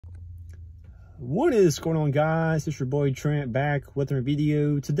What is going on, guys? It's your boy Trent back with a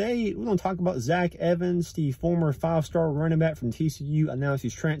video. Today we're going to talk about Zach Evans, the former 5-star running back from TCU, announced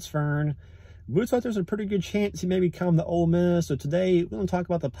he's transferring. Looks like there's a pretty good chance he may become the Ole Miss. So today we're going to talk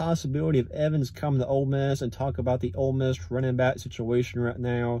about the possibility of Evans coming to Ole Miss and talk about the Ole Miss running back situation right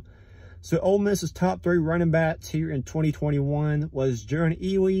now. So Ole Miss's top 3 running backs here in 2021 was Jerrion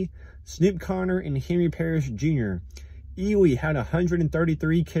Ealy, Snoop Conner, and Henry Parrish Jr. Ealy had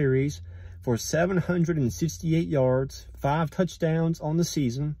 133 carries for 768 yards, 5 touchdowns on the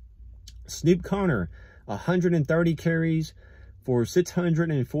season. Snoop Conner, 130 carries for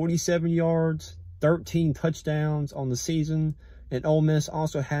 647 yards, 13 touchdowns on the season. And Ole Miss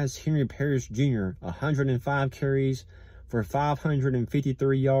also has Henry Parrish Jr., 105 carries for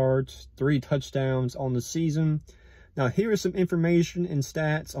 553 yards, 3 touchdowns on the season. Now, here is some information and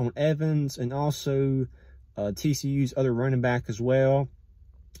stats on Evans and also TCU's other running back as well.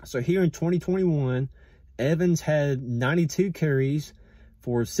 So here in 2021, Evans had 92 carries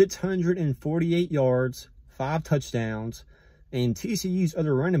for 648 yards, 5 touchdowns. And TCU's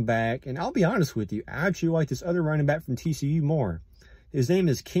other running back, and I'll be honest with you, I actually like this other running back from TCU more. His name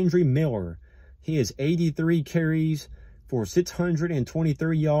is Kendre Miller. He has 83 carries for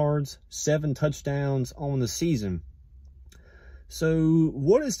 623 yards, 7 touchdowns on the season. So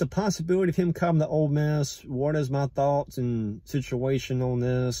what is the possibility of him coming to Ole Miss? What is my thoughts and situation on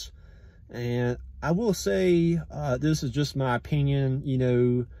this? And I will say, this is just my opinion. You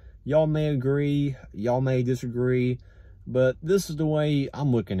know, y'all may agree, y'all may disagree, but this is the way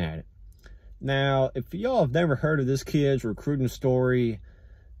I'm looking at it. Now, if y'all have never heard of this kid's recruiting story,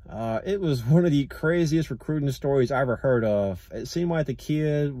 it was one of the craziest recruiting stories I ever heard of. It seemed like the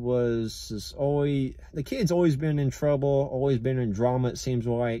kid's always been in trouble, always been in drama, it seems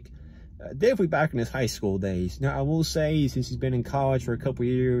like. Definitely back in his high school days. Now, I will say, since he's been in college for a couple of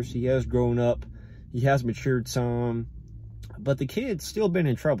years, he has grown up, he has matured some, but the kid's still been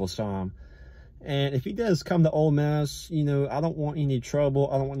in trouble some. And if he does come to Ole Miss, you know, I don't want any trouble,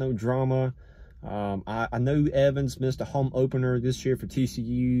 I don't want no drama. I know Evans missed a home opener this year for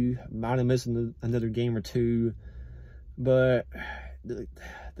TCU. Might have missed another game or two. But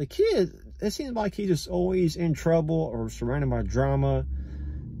the kid, it seems like he's just always in trouble or surrounded by drama.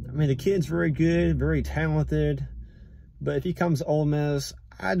 I mean, the kid's very good, very talented. But if he comes to Ole Miss,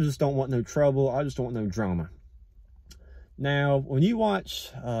 I just don't want no trouble. I just don't want no drama. Now, when you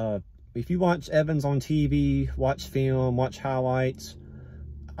watch, if you watch Evans on TV, watch film, watch highlights,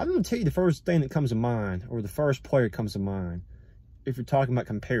 I'm going to tell you the first thing that comes to mind, or the first player that comes to mind, if you're talking about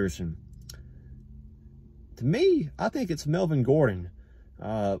comparison. To me, I think it's Melvin Gordon.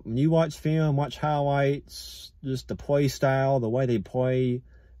 When you watch film, watch highlights, just the play style, the way they play,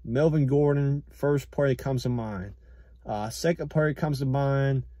 Melvin Gordon, first player that comes to mind. Second player that comes to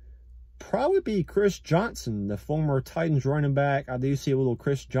mind, probably be Chris Johnson, the former Titans running back. I do see a little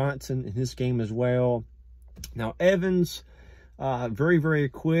Chris Johnson in his game as well. Now, Evans, very, very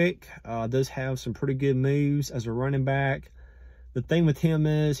quick, does have some pretty good moves as a running back. The thing with him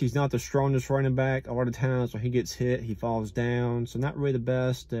is he's not the strongest running back. A lot of times when he gets hit, he falls down. So not really the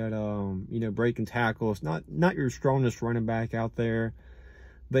best at, you know, breaking tackles. Not your strongest running back out there.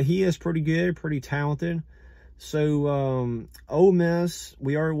 But he is pretty good, pretty talented. So, Ole Miss,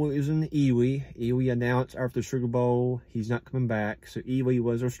 we are losing Ealy. Ealy announced after the Sugar Bowl he's not coming back. So Ealy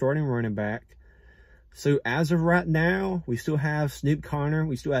was our starting running back. So as of right now, we still have Snoop Conner.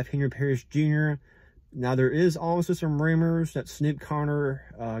 We still have Henry Parrish Jr. Now, there is also some rumors that Snoop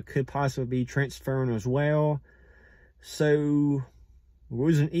Conner could possibly be transferring as well. So, we're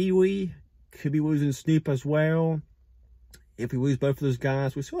losing Ealy. Could be losing Snoop as well. If we lose both of those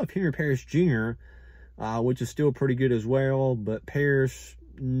guys, we still have Henry Parrish Jr., which is still pretty good as well. But Parrish,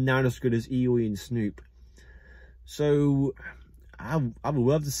 not as good as Ealy and Snoop. So, I would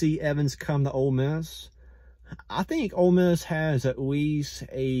love to see Evans come to Ole Miss. I think Ole Miss has at least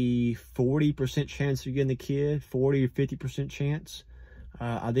a 40% chance of getting the kid, 40 or 50% chance.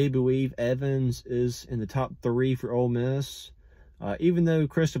 I do believe Evans is in the top 3 for Ole Miss. Even though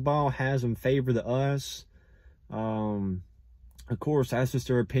Cristobal has him favored to us. Of course, that's just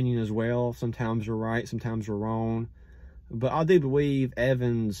their opinion as well. Sometimes we're right, sometimes we're wrong. But I do believe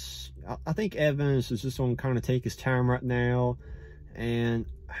Evans, I think Evans is just going to kind of take his time right now. And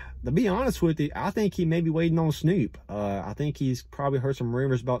to be honest with you, I think he may be waiting on Snoop. I think he's probably heard some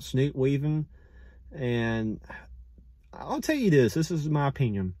rumors about Snoop leaving. And I'll tell you this is my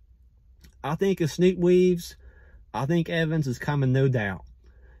opinion. I think if Snoop leaves, I think Evans is coming, no doubt.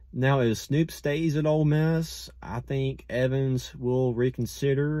 Now, if Snoop stays at Ole Miss, I think Evans will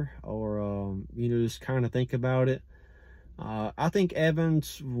reconsider or, you know, just kind of think about it. I think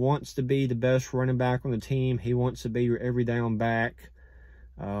Evans wants to be the best running back on the team. He wants to be your every down back.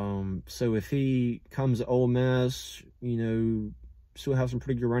 So if he comes to Ole Miss, you know, still have some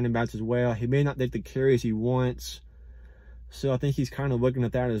pretty good running backs as well. He may not take the carries he wants. So I think he's kind of looking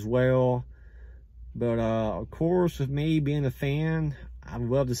at that as well. But, of course, with me being a fan, I'd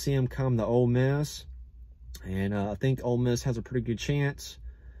love to see him come to Ole Miss. And I think Ole Miss has a pretty good chance.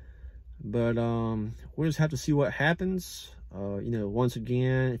 But we'll just have to see what happens. You know, once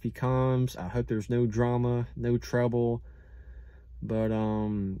again, if he comes, I hope there's no drama, no trouble. But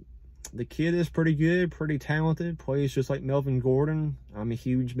the kid is pretty good, pretty talented, plays just like Melvin Gordon. I'm a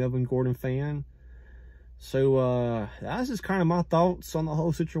huge Melvin Gordon fan. So that's just kind of my thoughts on the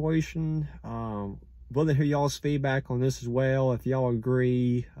whole situation. Love to hear y'all's feedback on this as well. If y'all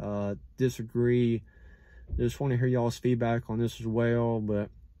agree, disagree, just want to hear y'all's feedback on this as well.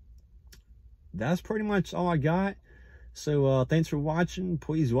 But that's pretty much all I got. So thanks for watching.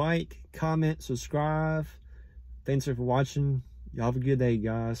 Please like, comment, subscribe. Thanks for watching. Y'all have a good day,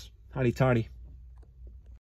 guys. Howdy toddy.